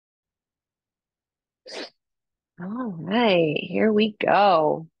All right, here we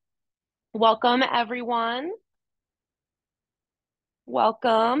go. Welcome, everyone.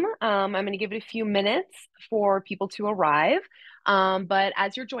 Welcome. I'm going to give it a few minutes for people to arrive. But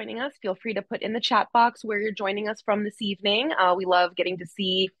as you're joining us, feel free to put in the chat box where you're joining us from this evening. We love getting to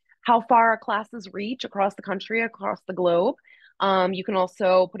see how far our classes reach across the country, across the globe. You can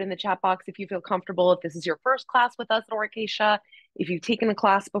also put in the chat box if you feel comfortable, if this is your first class with us at Aura Cacia, if you've taken a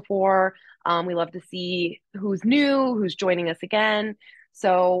class before. We love to see who's new, who's joining us again.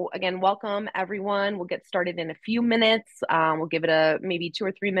 So again, welcome everyone. We'll get started in a few minutes. We'll give it a maybe 2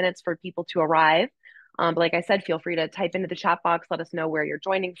 or 3 minutes for people to arrive. But like I said, feel free to type into the chat box. Let us know where you're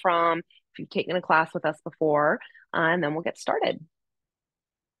joining from, if you've taken a class with us before, and then we'll get started.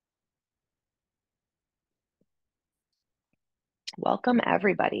 Welcome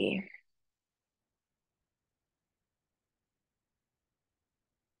everybody.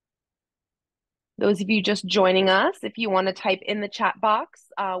 Those of you just joining us, if you want to type in the chat box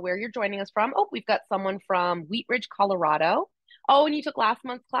where you're joining us from. Oh, we've got someone from Wheat Ridge, Colorado. Oh, and you took last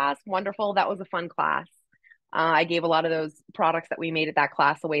month's class. Wonderful. That was a fun class. I gave a lot of those products that we made at that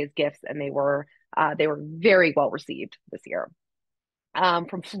class away as gifts, and they were very well received this year.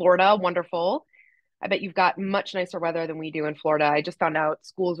 From Florida, wonderful. I bet you've got much nicer weather than we do in Florida. I just found out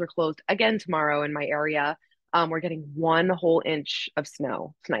schools are closed again tomorrow in my area. We're getting 1 whole inch of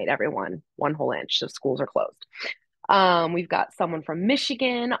snow tonight, everyone. 1 whole inch. So schools are closed. We've got someone from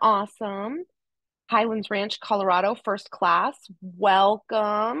Michigan. Awesome. Highlands Ranch, Colorado, first class.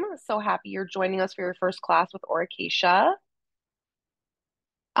 Welcome. So happy you're joining us for your first class with Aura Cacia.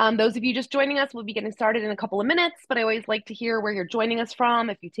 Those of you just joining us, we'll be getting started in a couple of minutes, but I always like to hear where you're joining us from,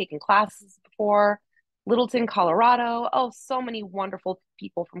 if you've taken classes before. Littleton, Colorado. Oh, so many wonderful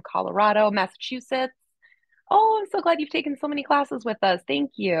people from Colorado, Massachusetts. Oh, I'm so glad you've taken so many classes with us.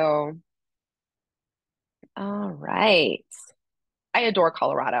 Thank you. All right. I adore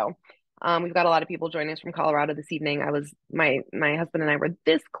Colorado. We've got a lot of people joining us from Colorado this evening. My husband and I were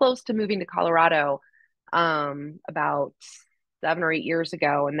this close to moving to Colorado about 7 or 8 years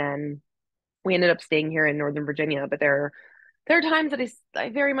ago, and then we ended up staying here in Northern Virginia. But there are times that I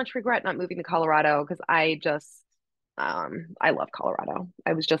very much regret not moving to Colorado because I love Colorado.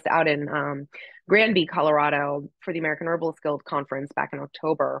 I was just out in Granby, Colorado for the American Herbalist Guild conference back in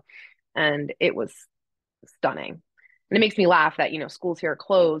October, and it was stunning. And it makes me laugh that, schools here are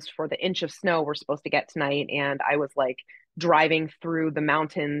closed for the inch of snow we're supposed to get tonight. And I was like driving through the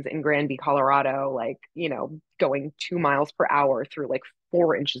mountains in Granby, Colorado, like, going 2 miles per hour through like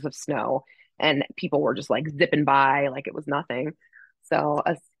 4 inches of snow. And people were just like zipping by like it was nothing. So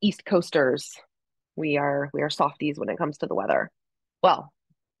us East Coasters, we are softies when it comes to the weather. Well,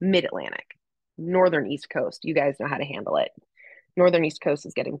 mid-Atlantic, northern East Coast, you guys know how to handle it. Northern East Coast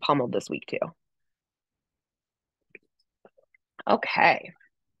is getting pummeled this week too. Okay.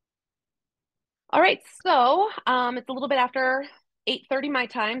 All right. So it's a little bit after 8:30 my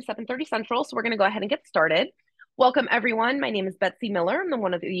time, 7:30 Central. So we're going to go ahead and get started. Welcome, everyone. My name is Betsy Miller. I'm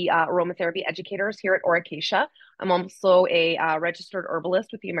one of the aromatherapy educators here at Aura Cacia. I'm also a registered herbalist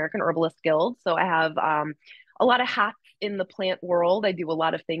with the American Herbalist Guild. So I have a lot of hats in the plant world. I do a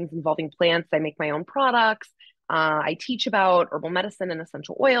lot of things involving plants. I make my own products. I teach about herbal medicine and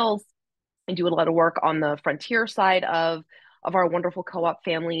essential oils. I do a lot of work on the frontier side of our wonderful co-op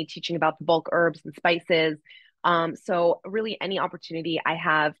family, teaching about the bulk herbs and spices. So really any opportunity I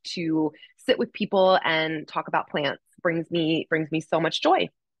have to sit with people and talk about plants brings me so much joy.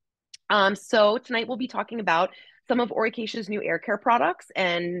 So tonight we'll be talking about some of Aura Cacia's new air care products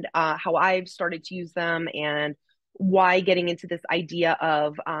and how I've started to use them and why getting into this idea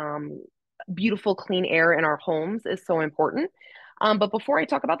of beautiful, clean air in our homes is so important. But before I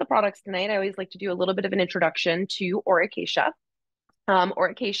talk about the products tonight, I always like to do a little bit of an introduction to Aura Cacia.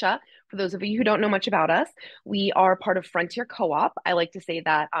 Aura Cacia, for those of you who don't know much about us, we are part of Frontier Co-op. I like to say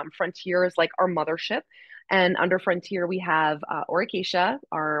that Frontier is like our mothership. And under Frontier, we have Aura Cacia,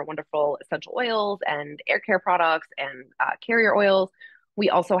 our wonderful essential oils and air care products and carrier oils. We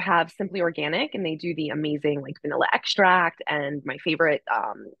also have Simply Organic, and they do the amazing like vanilla extract and my favorite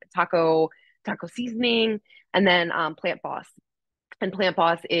taco seasoning, and then Plant Boss. And Plant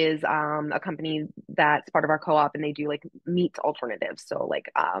Boss is a company that's part of our co-op, and they do like meat alternatives, so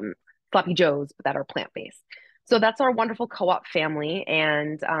like sloppy joes that are plant-based. So that's our wonderful co-op family,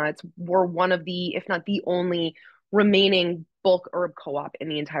 and we're one of the, if not the only, remaining bulk herb co-op in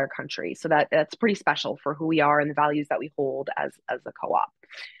the entire country. So that's pretty special for who we are and the values that we hold as a co-op.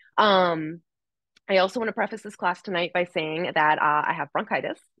 I also want to preface this class tonight by saying that I have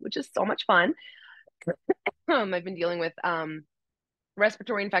bronchitis, which is so much fun. I've been dealing with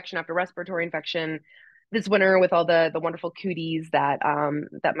respiratory infection after respiratory infection this winter with all the wonderful cooties that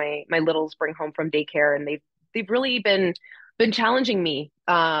that my littles bring home from daycare, and they've really been challenging me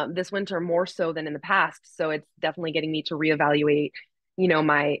this winter more so than in the past. So it's definitely getting me to reevaluate,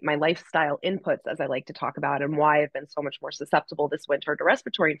 my lifestyle inputs, as I like to talk about, and why I've been so much more susceptible this winter to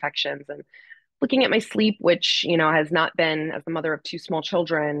respiratory infections. And looking at my sleep, which, has not been, as the mother of two small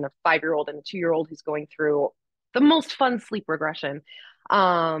children, a 5-year-old and a 2-year-old who's going through the most fun sleep regression.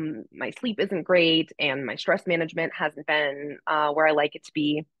 My sleep isn't great, and my stress management hasn't been where I like it to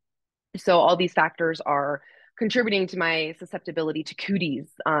be. So all these factors are contributing to my susceptibility to cooties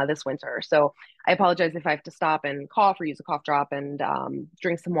this winter. So I apologize if I have to stop and cough or use a cough drop and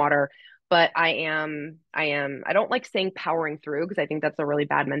drink some water. But I don't like saying powering through because I think that's a really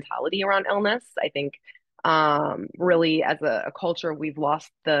bad mentality around illness. I think really as a culture, we've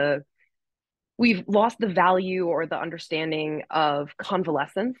lost the value or the understanding of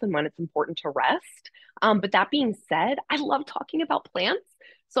convalescence and when it's important to rest. But that being said, I love talking about plants.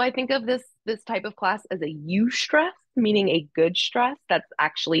 So I think of this type of class as a eustress, meaning a good stress that's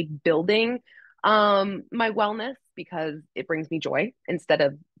actually building my wellness because it brings me joy instead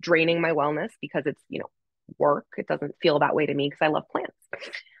of draining my wellness because it's, work. It doesn't feel that way to me because I love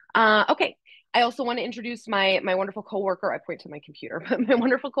plants. Okay. I also want to introduce my wonderful coworker. I point to my computer, but my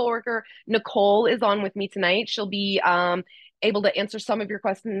wonderful coworker Nicole is on with me tonight. She'll be able to answer some of your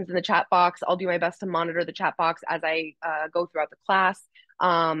questions in the chat box. I'll do my best to monitor the chat box as I go throughout the class.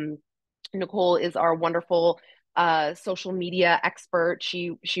 Um, Nicole is our wonderful social media expert.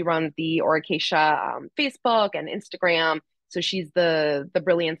 She runs the Aura Cacia Facebook and Instagram. So she's the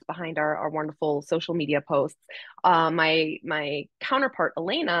brilliance behind our wonderful social media posts. My counterpart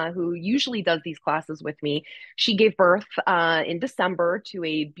Elena, who usually does these classes with me, she gave birth in December to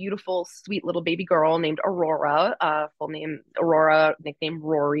a beautiful, sweet little baby girl named Aurora. Full name Aurora, nickname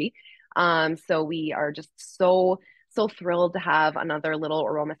Rory. So we are just so thrilled to have another little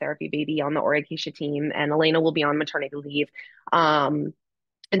aromatherapy baby on the Aura Cacia team, and Elena will be on maternity leave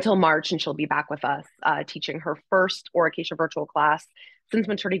until March, and she'll be back with us teaching her first Aura Cacia virtual class since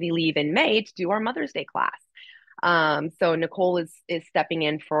maternity leave in May to do our Mother's Day class. So Nicole is stepping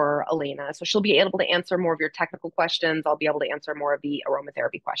in for Elena, so she'll be able to answer more of your technical questions. I'll be able to answer more of the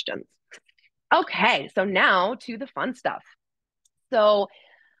aromatherapy questions. Okay, so now to the fun stuff. So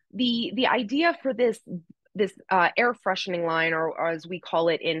the idea for this air freshening line, or as we call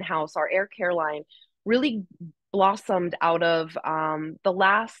it in house, our air care line, really blossomed out of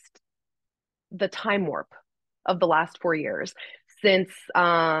the time warp of the last 4 years since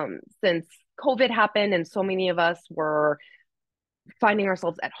COVID happened, and so many of us were finding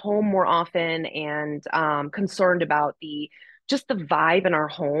ourselves at home more often and concerned about the vibe in our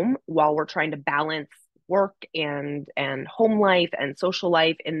home while we're trying to balance work and home life and social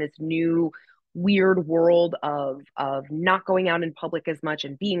life in this new weird world of not going out in public as much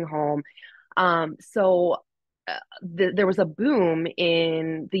and being home. There was a boom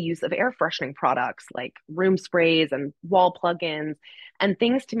in the use of air freshening products like room sprays and wall plugins and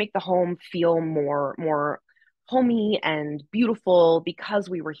things to make the home feel more homey and beautiful because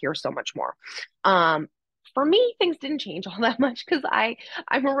we were here so much more. For me, things didn't change all that much because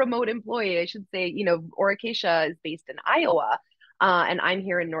I'm a remote employee. I should say, Aura Cacia is based in Iowa, and I'm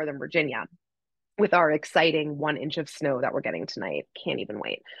here in Northern Virginia with our exciting 1 inch of snow that we're getting tonight. Can't even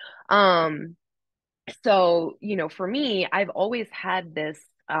wait. So, for me, I've always had this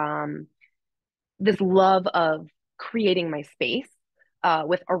love of creating my space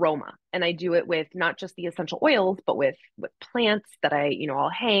with aroma, and I do it with not just the essential oils, but with plants that I'll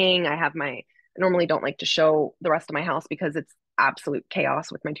hang. I normally don't like to show the rest of my house because it's absolute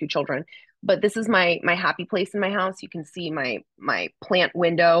chaos with my two children. But this is my happy place in my house. You can see my plant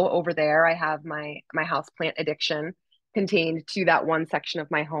window over there. I have my house plant addiction contained to that one section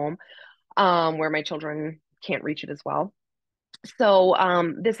of my home where my children can't reach it as well. So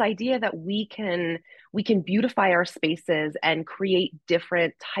this idea that we can beautify our spaces and create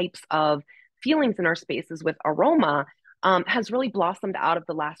different types of feelings in our spaces with aroma has really blossomed out of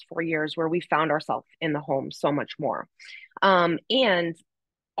the last 4 years where we found ourselves in the home so much more. And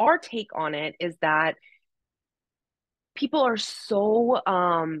our take on it is that people are so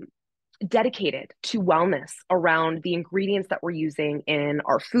dedicated to wellness around the ingredients that we're using in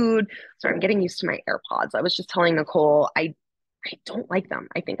our food. Sorry, I'm getting used to my AirPods. I was just telling Nicole, I don't like them.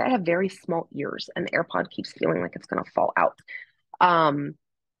 I think I have very small ears, and the AirPod keeps feeling like it's going to fall out. Um,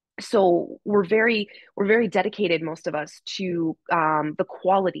 So we're very dedicated, most of us, to the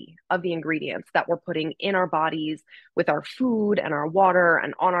quality of the ingredients that we're putting in our bodies with our food and our water,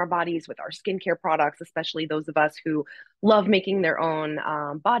 and on our bodies with our skincare products, especially those of us who love making their own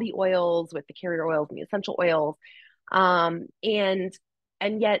body oils with the carrier oils and the essential oils. Um, and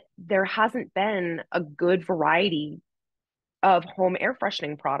and yet there hasn't been a good variety of home air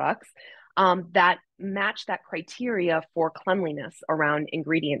freshening products that match that criteria for cleanliness around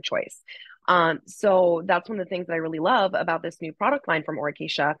ingredient choice. So that's one of the things that I really love about this new product line from Aura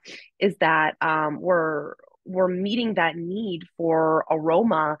Cacia is that we're meeting that need for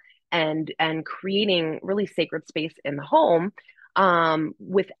aroma and creating really sacred space in the home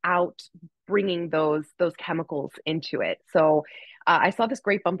without bringing those chemicals into it. So I saw this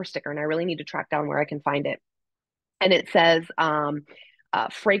great bumper sticker, and I really need to track down where I can find it, and it says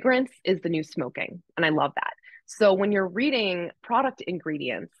fragrance is the new smoking, and I love that. So when you're reading product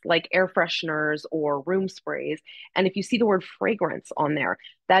ingredients like air fresheners or room sprays, and if you see the word fragrance on there,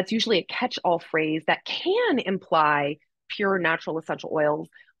 that's usually a catch-all phrase that can imply pure natural essential oils,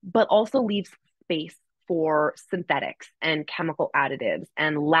 but also leaves space for synthetics and chemical additives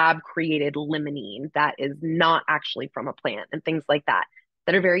and lab created limonene that is not actually from a plant and things like that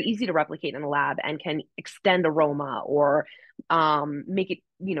are very easy to replicate in a lab and can extend aroma or make it,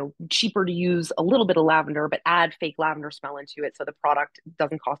 cheaper to use a little bit of lavender, but add fake lavender smell into it so the product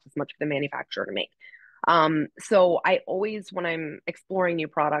doesn't cost as much for the manufacturer to make. So I always, when I'm exploring new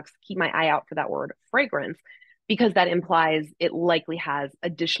products, keep my eye out for that word fragrance because that implies it likely has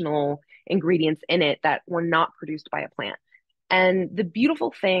additional ingredients in it that were not produced by a plant. And the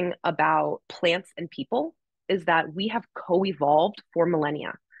beautiful thing about plants and people is that we have co-evolved for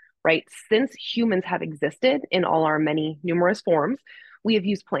millennia, right? Since humans have existed in all our many numerous forms, we have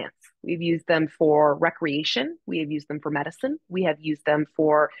used plants. We've used them for recreation. We have used them for medicine. We have used them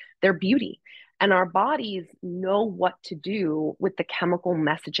for their beauty. And our bodies know what to do with the chemical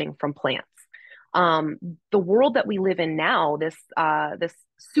messaging from plants. Um, the world that we live in now, this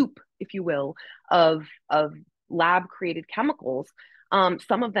soup, if you will, of lab created chemicals,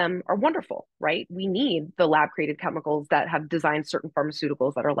 some of them are wonderful, right? We need the lab created chemicals that have designed certain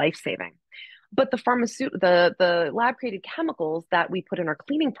pharmaceuticals that are life saving. But the lab created chemicals that we put in our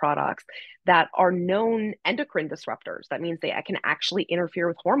cleaning products that are known endocrine disruptors, that means they can actually interfere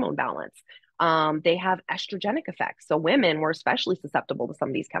with hormone balance. They have estrogenic effects. So women were especially susceptible to some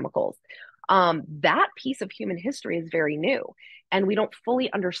of these chemicals. That piece of human history is very new, and we don't fully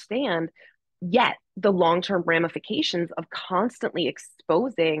understand yet the long term ramifications of constantly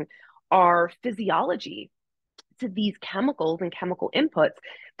exposing our physiology to these chemicals and chemical inputs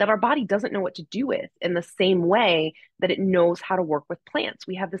that our body doesn't know what to do with in the same way that it knows how to work with plants.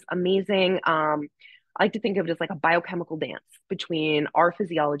 We have this amazing, I like to think of it as like a biochemical dance between our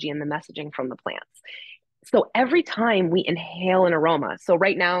physiology and the messaging from the plants. So every time we inhale an aroma, so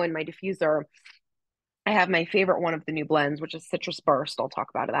right now in my diffuser, I have my favorite one of the new blends, which is Citrus Burst. I'll talk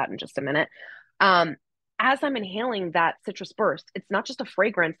about that in just a minute. Um, as I'm inhaling that citrus burst, it's not just a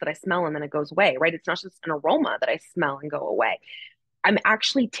fragrance that I smell and then it goes away, right? It's not just an aroma that I smell and go away. I'm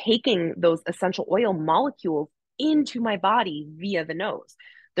actually taking those essential oil molecules into my body via the nose.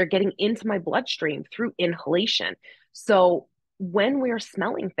 They're getting into my bloodstream through inhalation. So when we're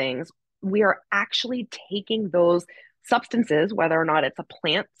smelling things, we are actually taking those substances, whether or not it's a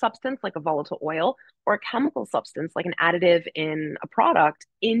plant substance like a volatile oil or a chemical substance like an additive in a product,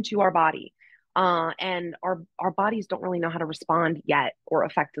 into our body. And our bodies don't really know how to respond yet, or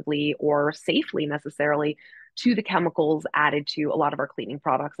effectively, or safely necessarily, to the chemicals added to a lot of our cleaning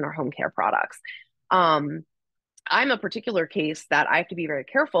products and our home care products. Um, I'm a particular case that I have to be very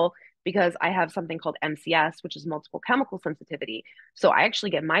careful because I have something called MCS, which is multiple chemical sensitivity. So I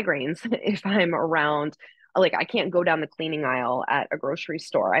actually get migraines if I'm around, like, I can't go down the cleaning aisle at a grocery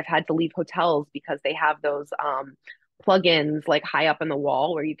store. I've had to leave hotels because they have those plugins like high up in the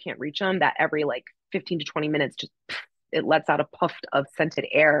wall where you can't reach them, that every like 15 to 20 minutes just it lets out a puff of scented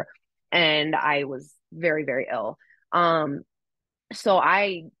air. And I was very, very ill. Um, so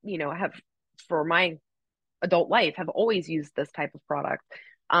I, have, for my adult life, have always used this type of product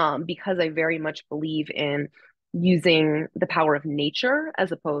because I very much believe in using the power of nature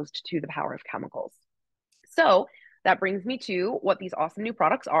as opposed to the power of chemicals. So that brings me to what these awesome new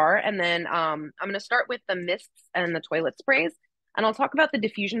products are. And then I'm going to start with the mists and the toilet sprays. And I'll talk about the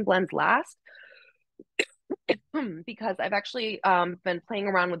diffusion blends last because I've actually been playing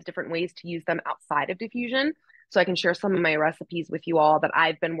around with different ways to use them outside of diffusion. So I can share some of my recipes with you all that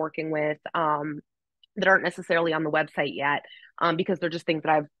I've been working with that aren't necessarily on the website yet, because they're just things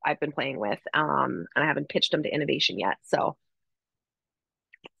that I've been playing with, and I haven't pitched them to innovation yet. So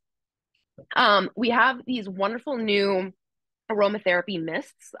We have these wonderful new aromatherapy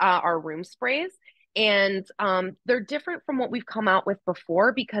mists, our room sprays. And they're different from what we've come out with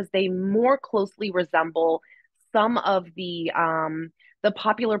before because they more closely resemble some of the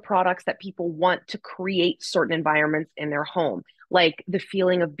popular products that people want to create certain environments in their home, like the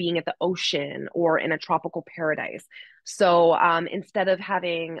feeling of being at the ocean or in a tropical paradise. So instead of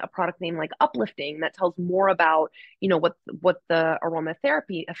having a product name like Uplifting that tells more about, what the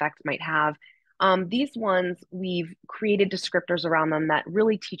aromatherapy effect might have, these ones, we've created descriptors around them that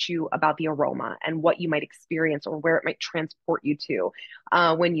really teach you about the aroma and what you might experience or where it might transport you to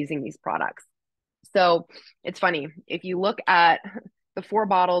when using these products. So it's funny. If you look at the four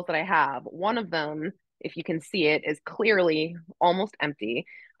bottles that I have, one of them, if you can see it, is clearly almost empty.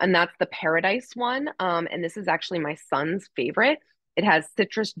 And that's the Paradise one. And this is actually my son's favorite. It has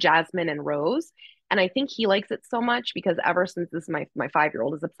citrus, jasmine, and rose. And I think he likes it so much because ever since this, my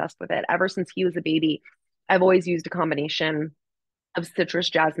 5-year-old is obsessed with it. Ever since he was a baby, I've always used a combination of citrus,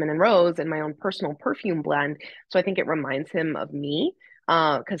 jasmine, and rose in my own personal perfume blend. So I think it reminds him of me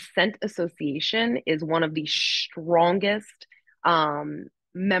because scent association is one of the strongest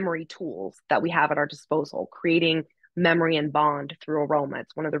memory tools that we have at our disposal, creating memory and bond through aroma.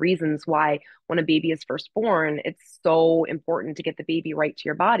 It's one of the reasons why when a baby is first born, it's so important to get the baby right to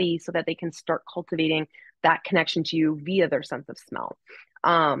your body so that they can start cultivating that connection to you via their sense of smell.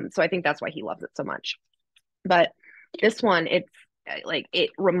 So I think that's why he loves it so much. But this one, it's like it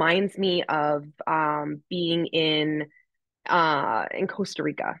reminds me of being in Costa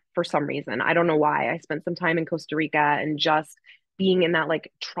Rica for some reason. I don't know why. I spent some time in Costa Rica and just being in that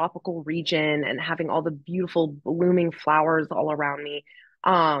like tropical region and having all the beautiful blooming flowers all around me.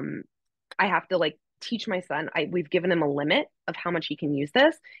 Um, I have to like teach my son. We've given him a limit of how much he can use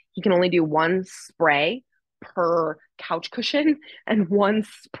this. He can only do one spray per couch cushion and one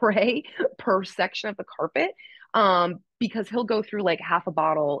spray per section of the carpet. Because he'll go through like half a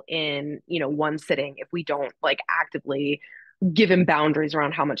bottle in, one sitting if we don't like actively give him boundaries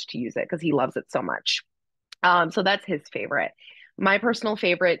around how much to use it because he loves it so much. So that's his favorite. My personal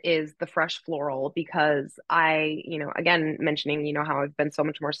favorite is the fresh floral because again, mentioning, how I've been so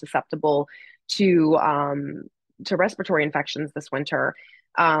much more susceptible to respiratory infections this winter.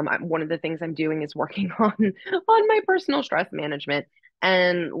 One of the things I'm doing is working on my personal stress management.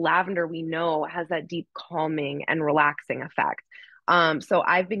 And lavender, we know, has that deep calming and relaxing effect. So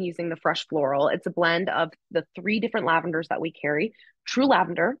I've been using the fresh floral. It's a blend of the three different lavenders that we carry. True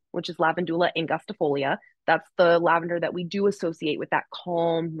lavender, which is Lavandula angustifolia. That's the lavender that we do associate with that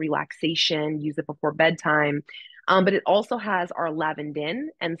calm relaxation, use it before bedtime. But it also has our lavandin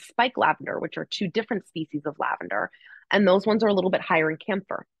and spike lavender, which are two different species of lavender. And those ones are a little bit higher in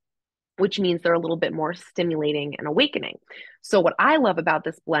camphor, which means they're a little bit more stimulating and awakening. So what I love about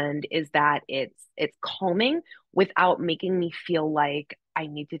this blend is that it's calming without making me feel like I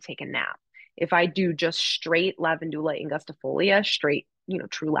need to take a nap. If I do just straight Lavandula angustifolia, straight,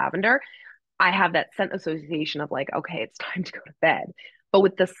 true lavender, I have that scent association of like, okay, it's time to go to bed. But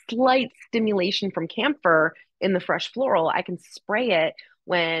with the slight stimulation from camphor in the fresh floral, I can spray it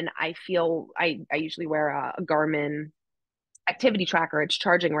when I feel I usually wear a Garmin activity tracker. It's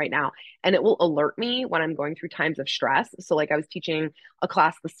charging right now, and it will alert me when I'm going through times of stress. So like I was teaching a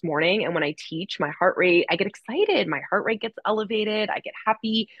class this morning, and when I teach, my heart rate, I get excited, my heart rate gets elevated, I get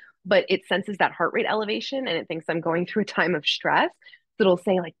happy, but it senses that heart rate elevation and it thinks I'm going through a time of stress. So it'll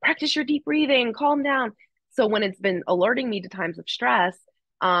say like practice your deep breathing, calm down. So when it's been alerting me to times of stress,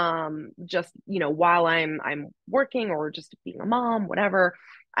 just while I'm working or just being a mom, whatever,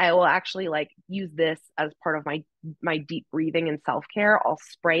 I will actually like use this as part of my deep breathing and self-care. I'll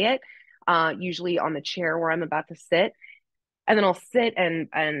spray it, usually on the chair where I'm about to sit, and then I'll sit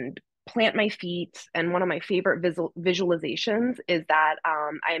and plant my feet. And one of my favorite visualizations is that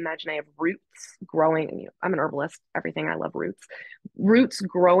I imagine I have roots growing. I'm an herbalist, everything, I love roots. Roots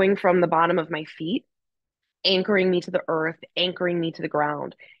growing from the bottom of my feet, anchoring me to the earth, anchoring me to the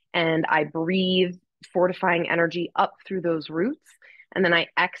ground. And I breathe fortifying energy up through those roots. And then I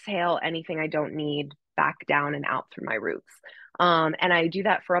exhale anything I don't need back down and out through my roots. And I do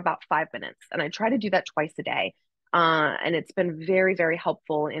that for about 5 minutes. And I try to do that twice a day. And it's been very, very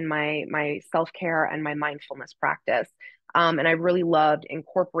helpful in my self-care and my mindfulness practice. And I really loved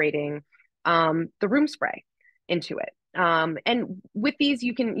incorporating the room spray into it. And with these,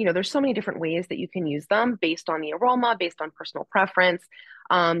 you can, there's so many different ways that you can use them based on the aroma, based on personal preference.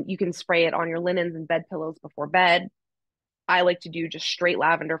 You can spray it on your linens and bed pillows before bed. I like to do just straight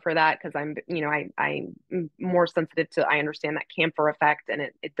lavender for that because I'm more sensitive to, I understand that camphor effect, and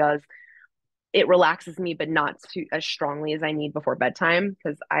it does it relaxes me, but not too as strongly as I need before bedtime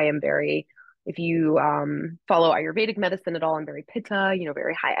because I am very, if you follow Ayurvedic medicine at all, I'm very pitta,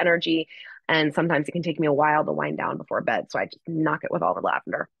 very high energy. And sometimes it can take me a while to wind down before bed. So I just knock it with all the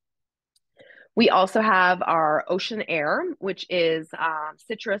lavender. We also have our ocean air, which is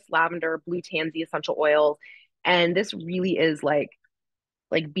citrus, lavender, blue tansy essential oils. And this really is like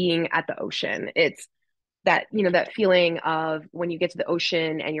being at the ocean. It's that feeling of when you get to the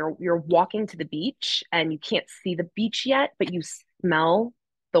ocean and you're walking to the beach and you can't see the beach yet, but you smell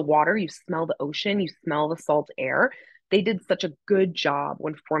the water, you smell the ocean, you smell the salt air. They did such a good job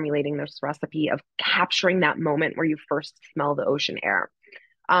when formulating this recipe of capturing that moment where you first smell the ocean air.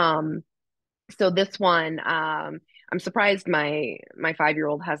 Um, so this one, I'm surprised my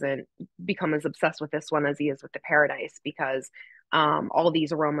 5-year-old hasn't become as obsessed with this one as he is with the Paradise because all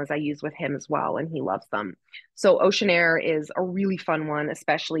these aromas I use with him as well, and he loves them. So Ocean Air is a really fun one,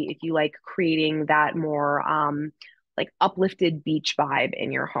 especially if you like creating that more like uplifted beach vibe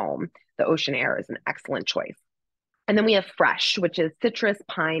in your home. The Ocean Air is an excellent choice. And then we have Fresh, which is citrus,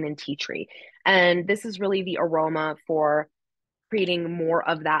 pine, and tea tree. And this is really the aroma for creating more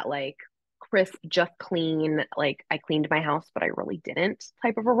of that like crisp, just clean, like I cleaned my house, but I really didn't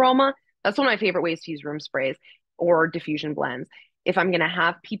type of aroma. That's one of my favorite ways to use room sprays or diffusion blends. If I'm gonna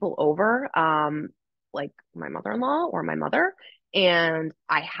have people over, like my mother-in-law or my mother, and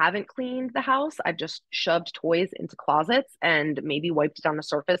I haven't cleaned the house, I've just shoved toys into closets and maybe wiped it on a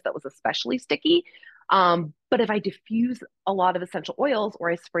surface that was especially sticky. But if I diffuse a lot of essential oils or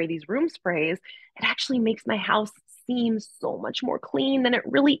I spray these room sprays, it actually makes my house seem so much more clean than it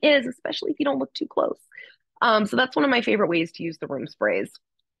really is, especially if you don't look too close. So that's one of my favorite ways to use the room sprays,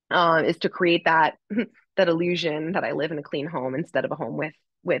 is to create that that illusion that I live in a clean home instead of a home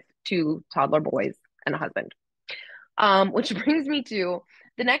with two toddler boys and a husband. Which brings me to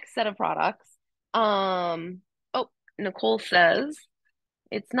the next set of products. Oh, Nicole says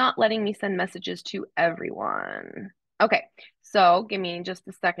it's not letting me send messages to everyone. Okay, so give me just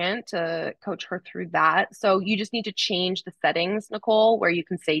a second to coach her through that. So you just need to change the settings, Nicole, where you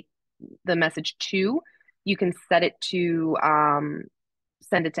can say the message to. You can set it to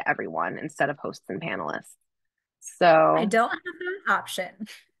send it to everyone instead of hosts and panelists. I So, don't have that option.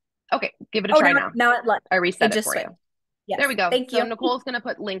 okay, give it a Oh, try now now. now I it reset it just for you. switched. Yes. There we go. Thank So you. Nicole's going to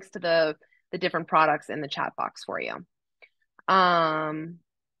put links to the different products in the chat box for you. Um,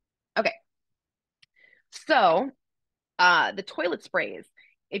 okay. So the toilet sprays.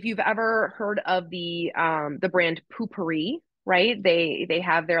 If you've ever heard of the brand Poopery, right? They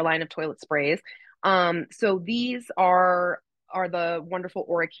have their line of toilet sprays. So these are the wonderful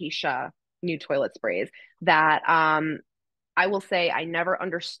Aura Cacia new toilet sprays that I will say I never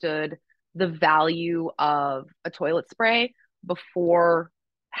understood the value of a toilet spray before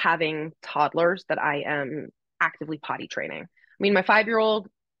having toddlers that I am actively potty training. I mean, my 5-year-old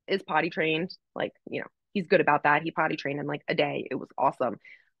is potty trained, like, he's good about that. He potty trained in like a day. It was awesome.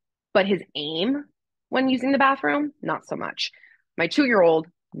 But his aim when using the bathroom, not so much. My 2-year-old,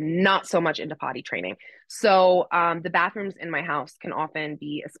 not so much into potty training. So the bathrooms in my house can often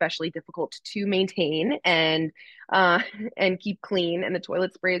be especially difficult to maintain uh, and keep clean. And the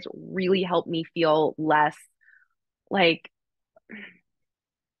toilet sprays really help me feel less like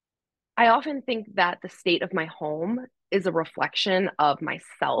I often think that the state of my home is a reflection of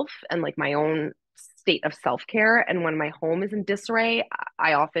myself and like my own state of self-care. And when my home is in disarray,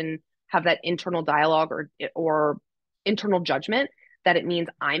 I often have that internal dialogue or internal judgment that it means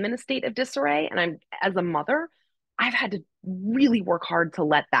I'm in a state of disarray. And I'm as a mother, I've had to really work hard to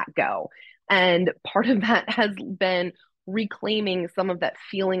let that go. And part of that has been reclaiming some of that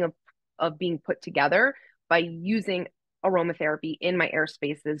feeling of being put together by using aromatherapy in my air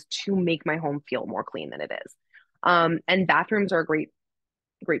spaces to make my home feel more clean than it is. And bathrooms are a great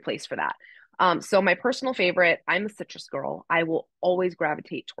place for that. So my personal favorite, I'm a citrus girl. I will always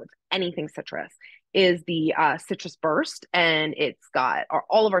gravitate towards anything citrus. Is the citrus burst, and it's got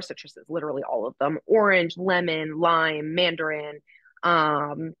all of our citruses, literally all of them: orange, lemon, lime, mandarin,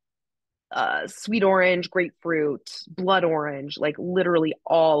 um, sweet orange, grapefruit, blood orange, like literally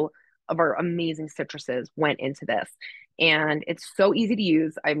all of our amazing citruses went into this. And it's so easy to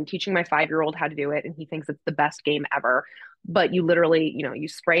use. I'm teaching my 5-year-old how to do it, and he thinks it's the best game ever. But you literally, you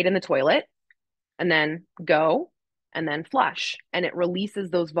spray it in the toilet and then go and then flush. And it releases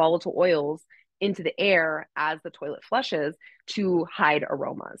those volatile oils into the air as the toilet flushes to hide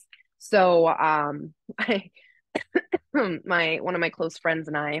aromas. So I my one of my close friends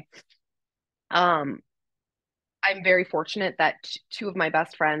and um I'm very fortunate that two of my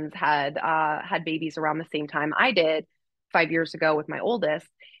best friends had babies around the same time I did 5 years ago with my oldest.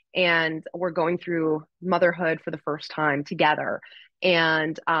 and we're going through motherhood for the first time together.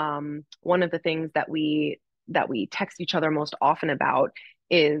 And one of the things that we text each other most often about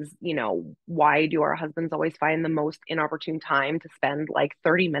is, why do our husbands always find the most inopportune time to spend like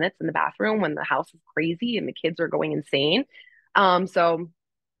 30 minutes in the bathroom when the house is crazy and the kids are going insane? So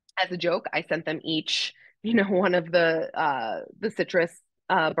as a joke, I sent them each, one of the citrus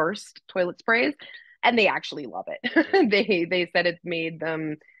burst toilet sprays, and they actually love it. They said it's made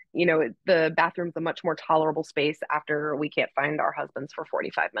them, the bathroom's a much more tolerable space after we can't find our husbands for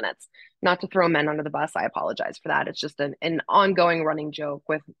 45 minutes. Not to throw men under the bus, I apologize for that. It's just an ongoing running joke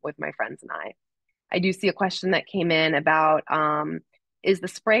with my friends and I. I do see a question that came in about is the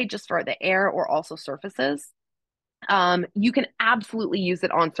spray just for the air or also surfaces? You can absolutely use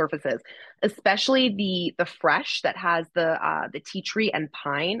it on surfaces, especially the fresh that has the tea tree and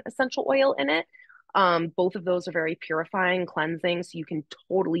pine essential oil in it. Both of those are very purifying, cleansing, so you can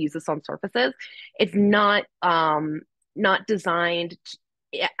totally use this on surfaces. It's not designed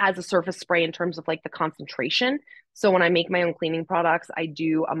as a surface spray in terms of like the concentration. So when I make my own cleaning products, I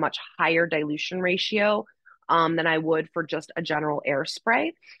do a much higher dilution ratio than I would for just a general air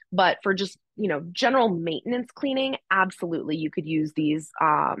spray. But for just, general maintenance cleaning, absolutely you could use these.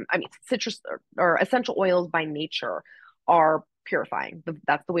 I mean, citrus or essential oils by nature are purifying.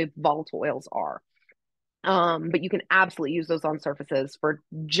 That's the way volatile oils are. But you can absolutely use those on surfaces for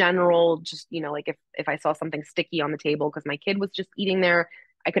general, just, like if I saw something sticky on the table because my kid was just eating there,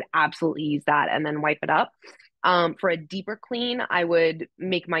 I could absolutely use that and then wipe it up. For a deeper clean, I would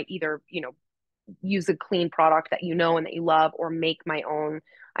make my either, use a clean product that you know and that you love, or make my own.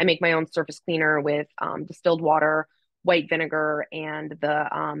 I make my own surface cleaner with distilled water, white vinegar, and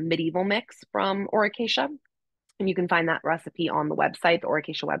the medieval mix from Aura Cacia. And you can find that recipe on the website, the Aura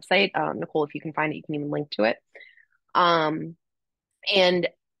Cacia website. Nicole, if you can find it, you can even link to it. Um, and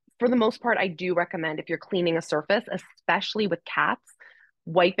for the most part, I do recommend if you're cleaning a surface, especially with cats,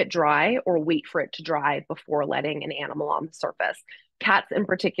 wipe it dry or wait for it to dry before letting an animal on the surface. Cats in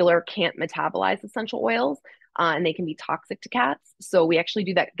particular can't metabolize essential oils, and they can be toxic to cats. So we actually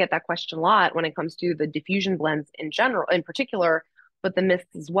get that question a lot when it comes to the diffusion blends in general, in particular, but the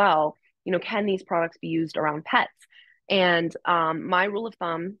mists as well. Can these products be used around pets? And my rule of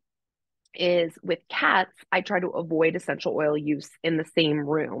thumb is with cats, I try to avoid essential oil use in the same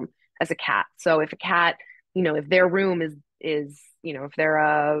room as a cat. So if a cat, if their room if they're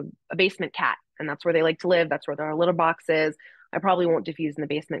a basement cat and that's where they like to live, that's where their litter box is, I probably won't diffuse in the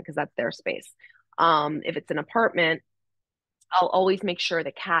basement because that's their space. If it's an apartment, I'll always make sure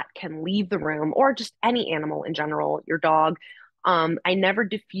the cat can leave the room, or just any animal in general, your dog. I never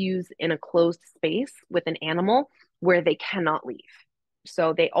diffuse in a closed space with an animal where they cannot leave.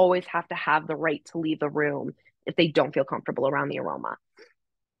 So they always have to have the right to leave the room if they don't feel comfortable around the aroma.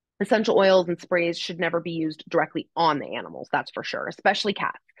 Essential oils and sprays should never be used directly on the animals, that's for sure, especially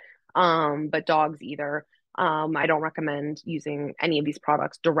cats. But dogs either. I don't recommend using any of these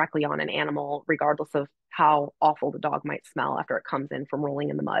products directly on an animal, regardless of how awful the dog might smell after it comes in from rolling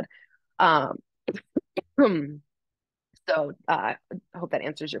in the mud. Um, so I hope that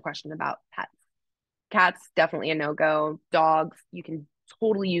answers your question about pets. Cats, definitely a no-go. Dogs, you can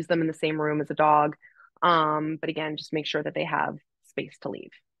totally use them in the same room as a dog. But again, just make sure that they have space to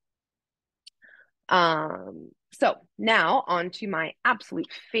leave. So now on to my absolute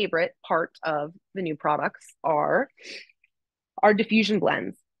favorite part of the new products are our diffusion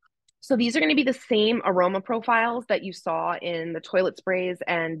blends. So these are going to be the same aroma profiles that you saw in the toilet sprays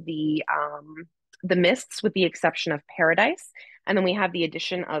and the mists, with the exception of Paradise. And then we have the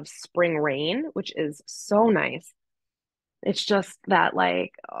addition of Spring Rain, which is so nice. It's just that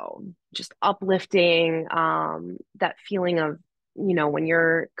like, oh, just uplifting, that feeling of, when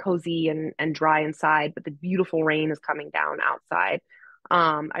you're cozy and dry inside, but the beautiful rain is coming down outside.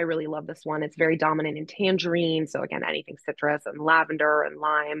 I really love this one. It's very dominant in tangerine. So again, anything citrus and lavender and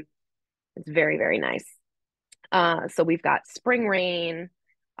lime. It's very, very nice. So we've got Spring Rain,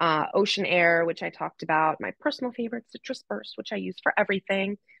 Ocean Air, which I talked about, my personal favorite, Citrus Burst, which I use for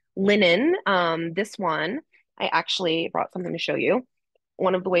everything. Linen, this one, I actually brought something to show you.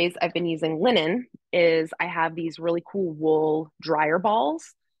 One of the ways I've been using linen is I have these really cool wool dryer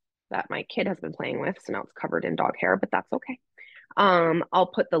balls that my kid has been playing with. So now it's covered in dog hair, but that's okay.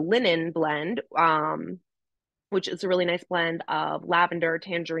 I'll put the linen blend, which is a really nice blend of lavender,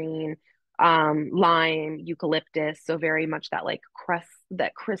 tangerine, lime, eucalyptus. So very much that like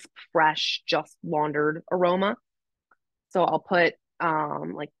crisp, fresh, just laundered aroma. So I'll put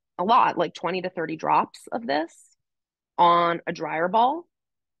like a lot, like 20 to 30 drops of this on a dryer ball.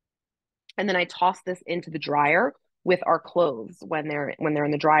 And then I toss this into the dryer with our clothes when they're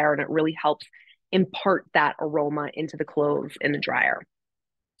in the dryer, and it really helps impart that aroma into the clothes in the dryer.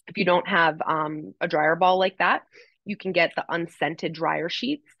 If you don't have a dryer ball like that, you can get the unscented dryer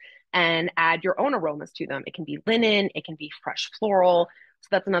sheets and add your own aromas to them. It can be linen, it can be fresh floral. So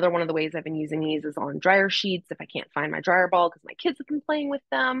that's another one of the ways I've been using these is on dryer sheets if I can't find my dryer ball because my kids have been playing with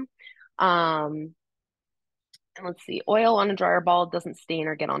them. Um, and let's see, oil on a dryer ball doesn't stain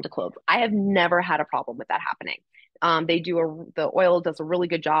or get onto clothes. I have never had a problem with that happening. The oil does a really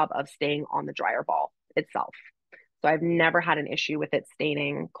good job of staying on the dryer ball itself. So I've never had an issue with it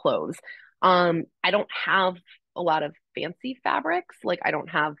staining clothes. I don't have a lot of fancy fabrics. Like I don't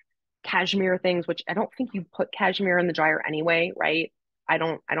have cashmere things, which I don't think you put cashmere in the dryer anyway, right? I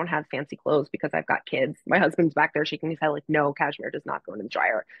don't have fancy clothes because I've got kids. My husband's back there shaking his head like, no, cashmere does not go in the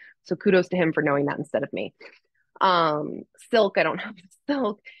dryer. So kudos to him for knowing that instead of me. Silk, I don't have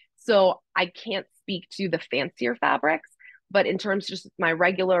silk. So I can't speak to the fancier fabrics, but in terms of just my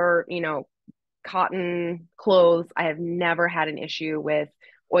regular, cotton clothes, I have never had an issue with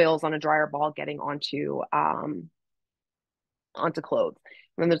oils on a dryer ball getting onto clothes.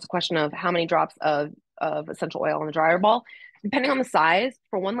 And then there's a question of how many drops of essential oil on the dryer ball. Depending on the size,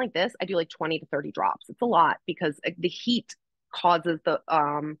 for one like this, I do like 20 to 30 drops. It's a lot because the heat causes the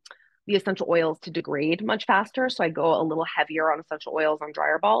essential oils to degrade much faster. So I go a little heavier on essential oils on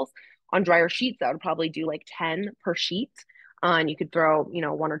dryer balls. On dryer sheets, I would probably do like 10 per sheet. And you could throw,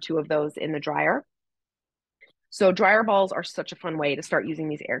 one or two of those in the dryer. So dryer balls are such a fun way to start using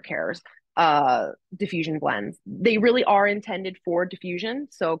these air cares, diffusion blends. They really are intended for diffusion.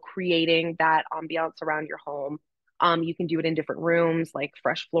 So creating that ambiance around your home. You can do it in different rooms, like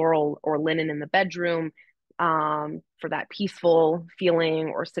fresh floral or linen in the bedroom, for that peaceful feeling,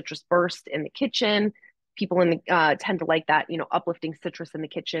 or citrus burst in the kitchen. People tend to like that, uplifting citrus in the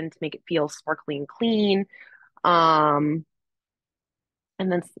kitchen to make it feel sparkly and clean. Um,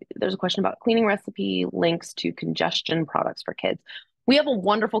 and then there's a question about cleaning recipe links to congestion products for kids. We have a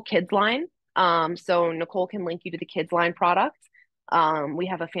wonderful kids line. So Nicole can link you to the kids line products. We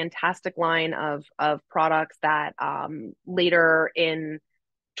have a fantastic line of products that later in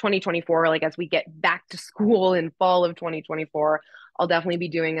 2024, like as we get back to school in fall of 2024, I'll definitely be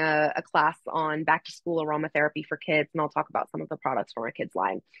doing a class on back to school aromatherapy for kids, and I'll talk about some of the products from our kids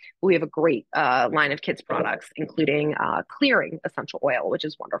line. We have a great line of kids products, including clearing essential oil, which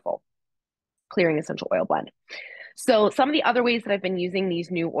is wonderful. Clearing essential oil blend. So some of the other ways that I've been using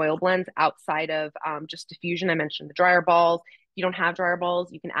these new oil blends outside of just diffusion, I mentioned the dryer balls. If you don't have dryer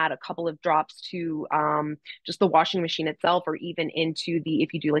balls, you can add a couple of drops to just the washing machine itself, or even into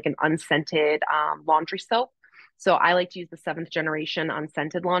if you do like an unscented laundry soap. So I like to use the 7th generation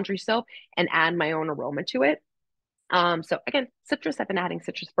unscented laundry soap and add my own aroma to it. So again, citrus, I've been adding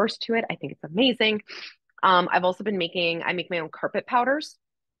citrus burst to it. I think it's amazing. I've also been I make my own carpet powders.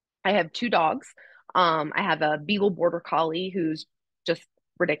 I have 2 dogs. I have a Beagle Border Collie who's just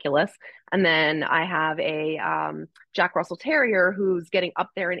ridiculous. And then I have a Jack Russell Terrier who's getting up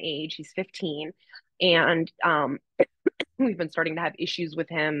there in age. He's 15. And we've been starting to have issues with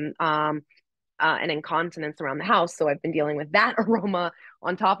him and incontinence around the house. So I've been dealing with that aroma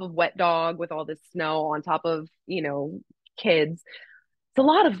on top of wet dog with all this snow on top of, kids. It's a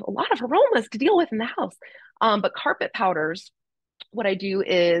lot of aromas to deal with in the house. But carpet powders, what I do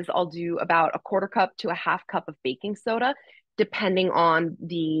is I'll do about a quarter cup to a half cup of baking soda, depending on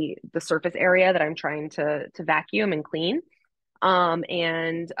the surface area that I'm trying to vacuum and clean,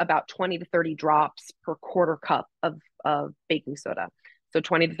 and about 20 to 30 drops per quarter cup of baking soda. So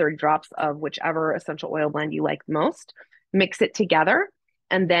 20 to 30 drops of whichever essential oil blend you like most. Mix it together,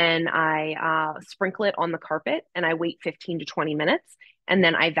 and then I sprinkle it on the carpet, and I wait 15 to 20 minutes, and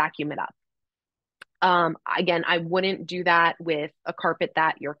then I vacuum it up. Again, I wouldn't do that with a carpet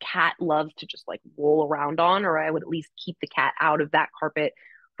that your cat loves to just like roll around on, or I would at least keep the cat out of that carpet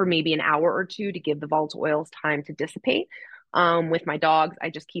for maybe an hour or two to give the volatile oils time to dissipate. With my dogs, I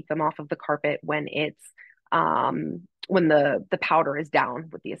just keep them off of the carpet when the powder is down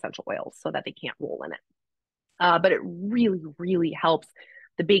with the essential oils so that they can't roll in it. But it really, really helps.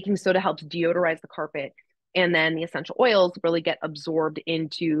 The baking soda helps deodorize the carpet, and then the essential oils really get absorbed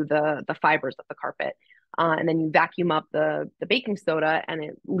into the fibers of the carpet. And then you vacuum up the baking soda, and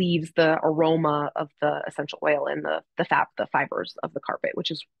it leaves the aroma of the essential oil in the fibers of the carpet,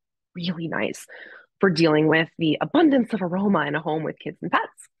 which is really nice for dealing with the abundance of aroma in a home with kids and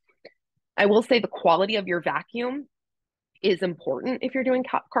pets. I will say the quality of your vacuum is important if you're doing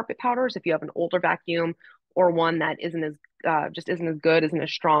carpet powders. If you have an older vacuum or one that isn't as good, isn't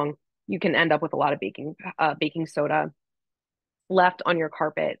as strong, you can end up with a lot of baking soda left on your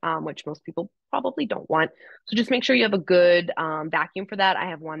carpet, which most people probably don't want. So just make sure you have a good vacuum for that. I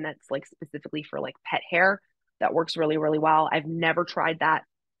have one that's like specifically for like pet hair that works really, really well. I've never tried that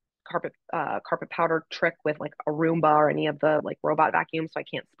carpet powder trick with like a Roomba or any of the like robot vacuums, so I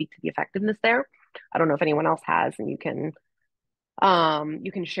can't speak to the effectiveness there. I don't know if anyone else has, and you can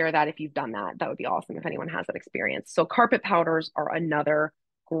share that if you've done that. That would be awesome if anyone has that experience. So carpet powders are another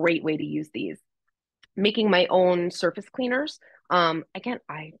great way to use these. Making my own surface cleaners. Again,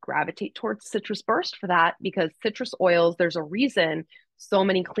 I gravitate towards Citrus Burst for that because citrus oils, there's a reason so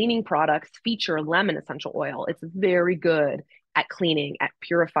many cleaning products feature lemon essential oil. It's very good at cleaning, at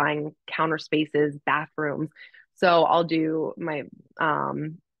purifying counter spaces, bathrooms. So I'll do a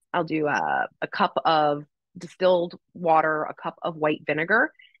cup of distilled water, a cup of white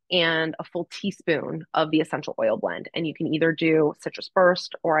vinegar, and a full teaspoon of the essential oil blend. And you can either do Citrus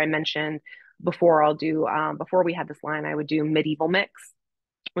Burst, or I mentioned before, before we had this line, I would do Medieval Mix,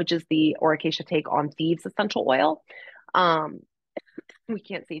 which is the Aura Cacia take on Thieves essential oil. Um, we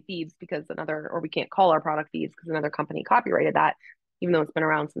can't say Thieves because or we can't call our product Thieves because another company copyrighted that, even though it's been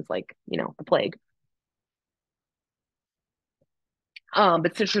around since like, the plague.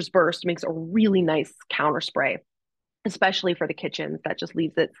 But Citrus Burst makes a really nice counter spray, especially for the kitchens, that just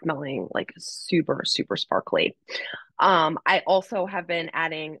leaves it smelling like super, super sparkly. I also have been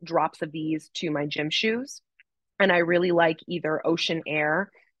adding drops of these to my gym shoes, and I really like either Ocean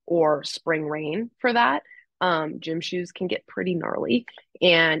Air or Spring Rain for that. Gym shoes can get pretty gnarly,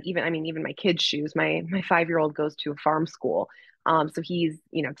 and even my kids' shoes. My 5-year-old goes to a farm school, so he's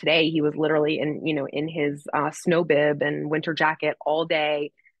today he was literally in his snow bib and winter jacket all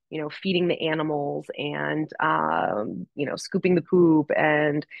day, feeding the animals and scooping the poop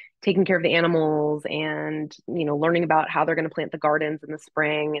and taking care of the animals and learning about how they're going to plant the gardens in the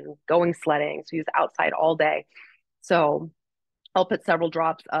spring and going sledding. So he was outside all day. So I'll put several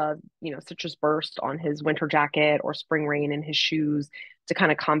drops of, Citrus Burst on his winter jacket or Spring Rain in his shoes to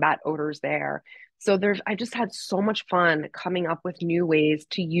kind of combat odors there. So I just had so much fun coming up with new ways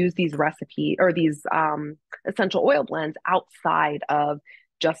to use these these essential oil blends outside of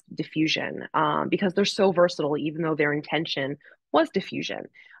just diffusion, because they're so versatile, even though their intention was diffusion.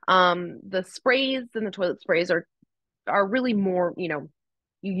 The sprays and the toilet sprays are really more, you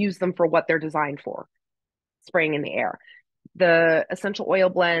use them for what they're designed for, spraying in the air. The essential oil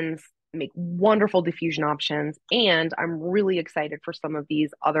blends make wonderful diffusion options, and I'm really excited for some of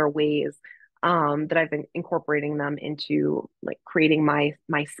these other ways that I've been incorporating them into like creating my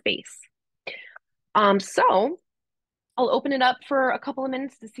space. So I'll open it up for a couple of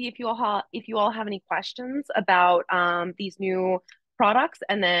minutes to see if you all have any questions about these new products,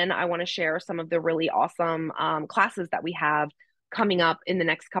 and then I want to share some of the really awesome classes that we have coming up in the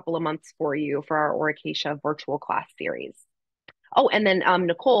next couple of months for you for our Aura Cacia virtual class series. Oh, and then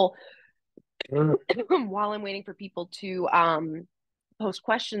Nicole, while I'm waiting for people to post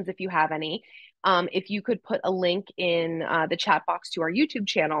questions, if you have any, if you could put a link in the chat box to our YouTube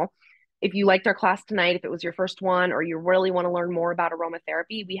channel. If you liked our class tonight, if it was your first one, or you really want to learn more about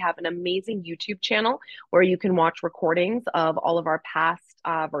aromatherapy, we have an amazing YouTube channel where you can watch recordings of all of our past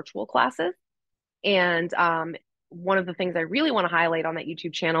virtual classes. And one of the things I really want to highlight on that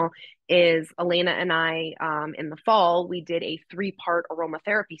YouTube channel is Elena and I, in the fall, we did a 3-part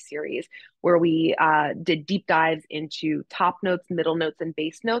aromatherapy series where we did deep dives into top notes, middle notes, and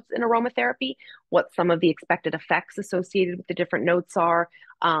base notes in aromatherapy, what some of the expected effects associated with the different notes are,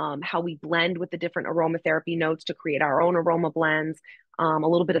 how we blend with the different aromatherapy notes to create our own aroma blends, a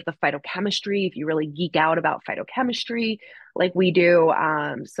little bit of the phytochemistry if you really geek out about phytochemistry like we do.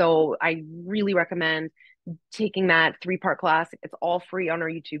 So I really recommend taking that 3-part class. It's all free on our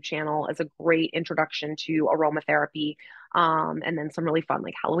YouTube channel as a great introduction to aromatherapy. And then some really fun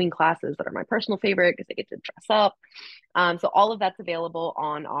like Halloween classes that are my personal favorite because I get to dress up. So all of that's available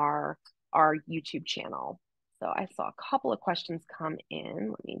on our YouTube channel. So I saw a couple of questions come in.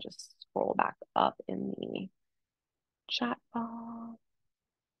 Let me just scroll back up in the chat box.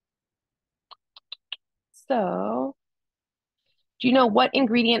 So, do you know what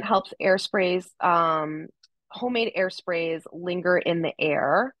ingredient helps homemade air sprays linger in the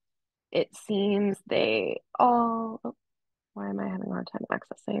air? It seems they all, oh, why am I having a hard time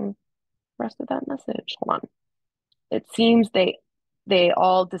accessing the rest of that message? Hold on. It seems they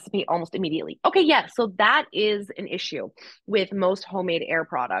all dissipate almost immediately. Okay, yeah, so that is an issue with most homemade air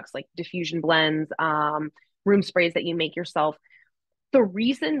products like diffusion blends, room sprays that you make yourself. The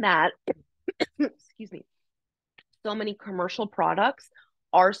reason that, excuse me, so many commercial products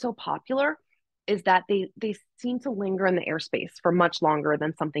are so popular is that they seem to linger in the airspace for much longer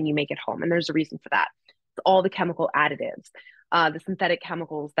than something you make at home. And there's a reason for that. It's all the chemical additives. the synthetic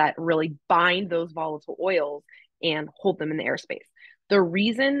chemicals that really bind those volatile oils and hold them in the airspace. The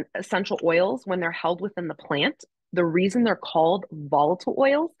reason essential oils, when they're held within the plant, the reason they're called volatile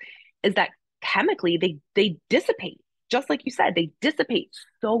oils is that chemically they dissipate. Just like you said, they dissipate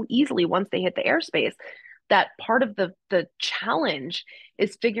so easily once they hit the airspace that part of the challenge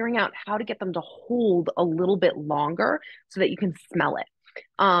is figuring out how to get them to hold a little bit longer so that you can smell it.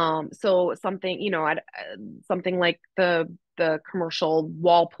 So something, something like the commercial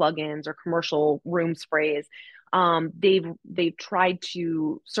wall plugins or commercial room sprays, they've tried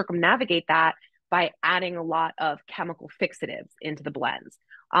to circumnavigate that by adding a lot of chemical fixatives into the blends.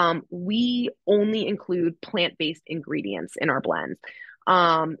 We only include plant-based ingredients in our blends.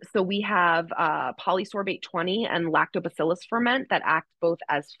 So we have polysorbate 20 and lactobacillus ferment that act both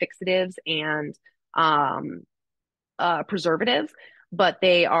as fixatives and preservatives, but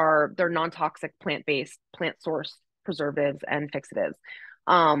they're non-toxic plant-based, plant source preservatives and fixatives.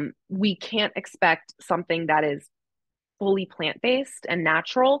 We can't expect something that is fully plant-based and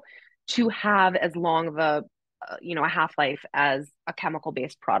natural to have as long of a half-life as a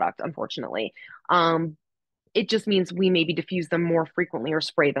chemical-based product, unfortunately. It just means we maybe diffuse them more frequently or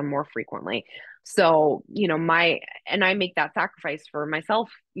spray them more frequently. So, I make that sacrifice for myself,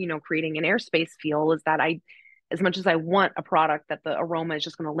 creating an airspace feel is that as much as I want a product that the aroma is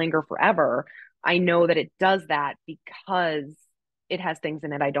just going to linger forever, I know that it does that because it has things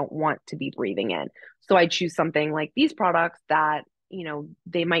in it I don't want to be breathing in. So I choose something like these products that,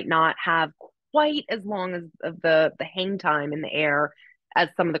 they might not have quite as long as of the hang time in the air as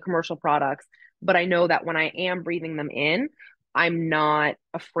some of the commercial products, but I know that when I am breathing them in, I'm not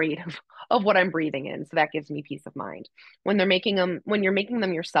afraid of what I'm breathing in. So that gives me peace of mind. When you're making them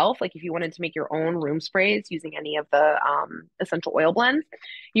yourself, like if you wanted to make your own room sprays using any of the essential oil blends,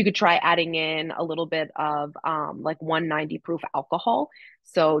 you could try adding in a little bit of like 190 proof alcohol.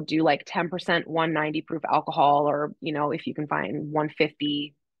 So do like 10% 190 proof alcohol, or, if you can find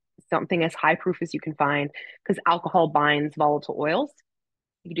 150, something as high proof as you can find, because alcohol binds volatile oils.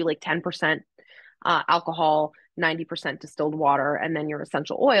 You could do like 10% alcohol, 90% distilled water, and then your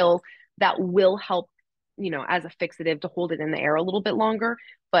essential oils that will help, as a fixative to hold it in the air a little bit longer,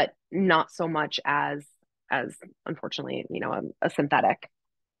 but not so much as unfortunately, a synthetic.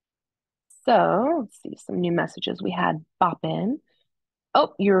 So let's see some new messages we had bop in.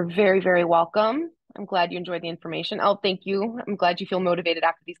 Oh, you're very, very welcome. I'm glad you enjoyed the information. Oh, thank you. I'm glad you feel motivated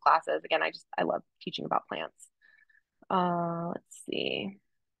after these classes. Again, I love teaching about plants. Let's see.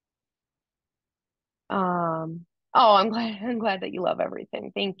 Oh, I'm glad that you love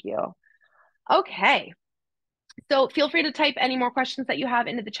everything. Thank you. Okay. So feel free to type any more questions that you have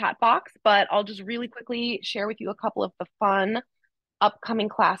into the chat box, but I'll just really quickly share with you a couple of the fun upcoming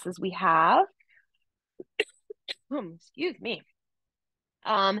classes we have. Excuse me.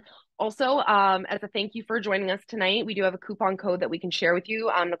 Um, Also, as a thank you for joining us tonight, we do have a coupon code that we can share with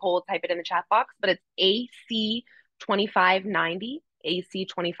you. Nicole will type it in the chat box, but it's AC2590,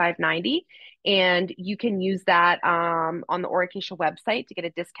 AC2590. And you can use that on the Aura Cacia website to get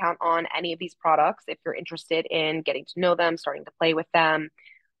a discount on any of these products if you're interested in getting to know them, starting to play with them.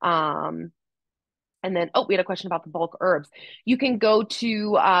 And then, we had a question about the bulk herbs. You can go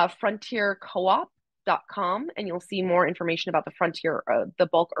to frontiercoop.com and you'll see more information about the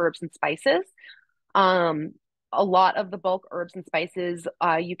bulk herbs and spices. Um, a lot of the bulk herbs and spices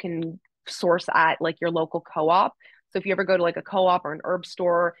you can source at like your local co-op. So if you ever go to like a co-op or an herb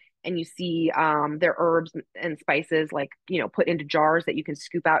store and you see their herbs and spices like, put into jars that you can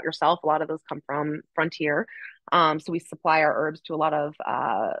scoop out yourself, a lot of those come from Frontier. So we supply our herbs to a lot of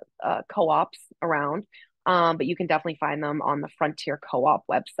co-ops around, but you can definitely find them on the Frontier Co-op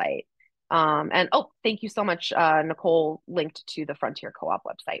website. And thank you so much. Nicole linked to the Frontier Co-op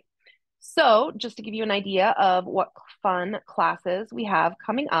website. So just to give you an idea of what fun classes we have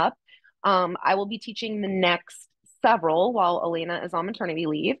coming up, I will be teaching the next several while Elena is on maternity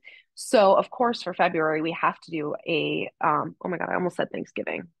leave. So of course for February we have to do oh my God, I almost said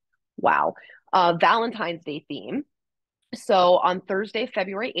Thanksgiving. Wow. Valentine's Day theme. So on Thursday,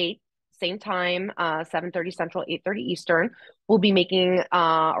 February 8th, same time, 7:30 Central, 8:30 Eastern, we'll be making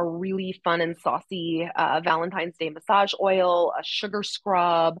a really fun and saucy Valentine's Day massage oil, a sugar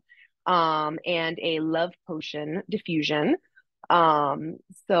scrub, and a love potion diffusion.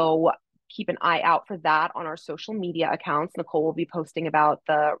 So keep an eye out for that on our social media accounts. Nicole will be posting about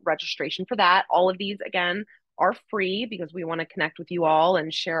the registration for that. All of these, again, are free because we want to connect with you all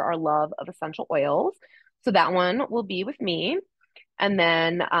and share our love of essential oils. So that one will be with me. And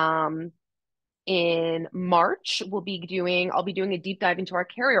then In March, I'll be doing a deep dive into our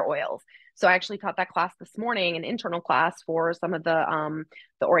carrier oils. So I actually taught that class this morning, an internal class for some of the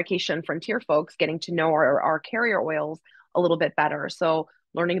Aura Cacia and Frontier folks, getting to know our carrier oils a little bit better. So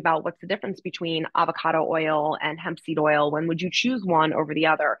learning about what's the difference between avocado oil and hemp seed oil. When would you choose one over the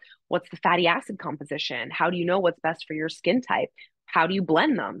other? What's the fatty acid composition? How do you know what's best for your skin type? How do you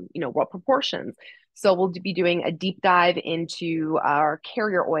blend them? What proportions? So we'll be doing a deep dive into our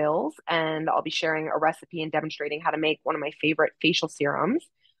carrier oils, and I'll be sharing a recipe and demonstrating how to make one of my favorite facial serums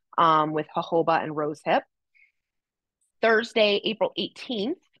with jojoba and rosehip. Thursday, April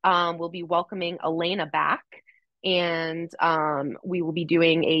 18th, we'll be welcoming Elena back, and we will be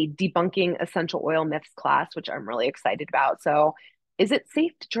doing a debunking essential oil myths class, which I'm really excited about. So, is it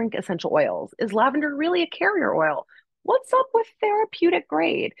safe to drink essential oils? Is lavender really a carrier oil? What's up with therapeutic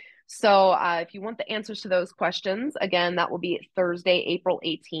grade? So, if you want the answers to those questions, again, that will be Thursday, April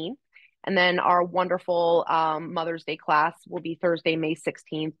 18th. And then our wonderful Mother's Day class will be Thursday, May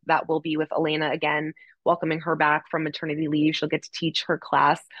 16th. That will be with Elena again, welcoming her back from maternity leave. She'll get to teach her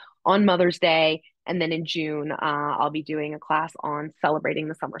class on Mother's Day. And then in June, I'll be doing a class on celebrating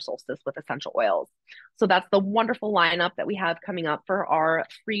the summer solstice with essential oils. So that's the wonderful lineup that we have coming up for our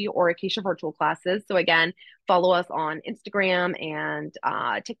free Aura Cacia virtual classes. So again, follow us on Instagram and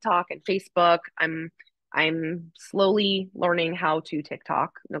TikTok and Facebook. I'm slowly learning how to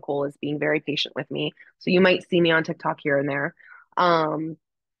TikTok. Nicole is being very patient with me. So you might see me on TikTok here and there. Um,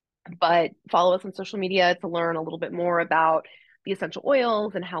 but follow us on social media to learn a little bit more about the essential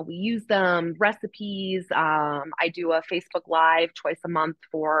oils and how we use them, recipes. I do a Facebook Live twice a month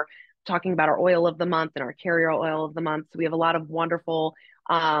for talking about our oil of the month and our carrier oil of the month. So we have a lot of wonderful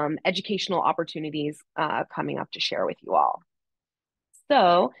educational opportunities coming up to share with you all.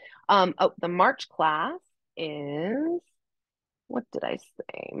 So, the March class is, what did I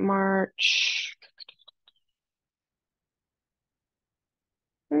say? March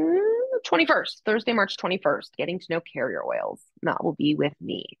 21st, Thursday, March 21st, getting to know carrier oils. That will be with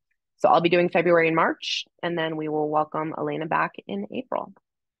me. So I'll be doing February and March, and then we will welcome Elena back in April.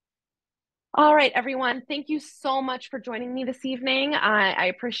 All right, everyone. Thank you so much for joining me this evening. I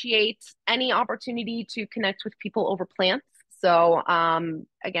appreciate any opportunity to connect with people over plants. So,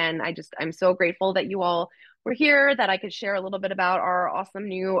 again, I'm so grateful that you all were here, that I could share a little bit about our awesome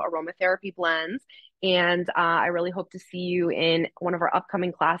new aromatherapy blends. And I really hope to see you in one of our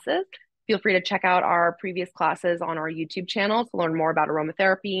upcoming classes. Feel free to check out our previous classes on our YouTube channel to learn more about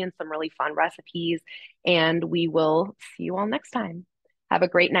aromatherapy and some really fun recipes. And we will see you all next time. Have a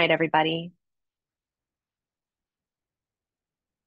great night, everybody.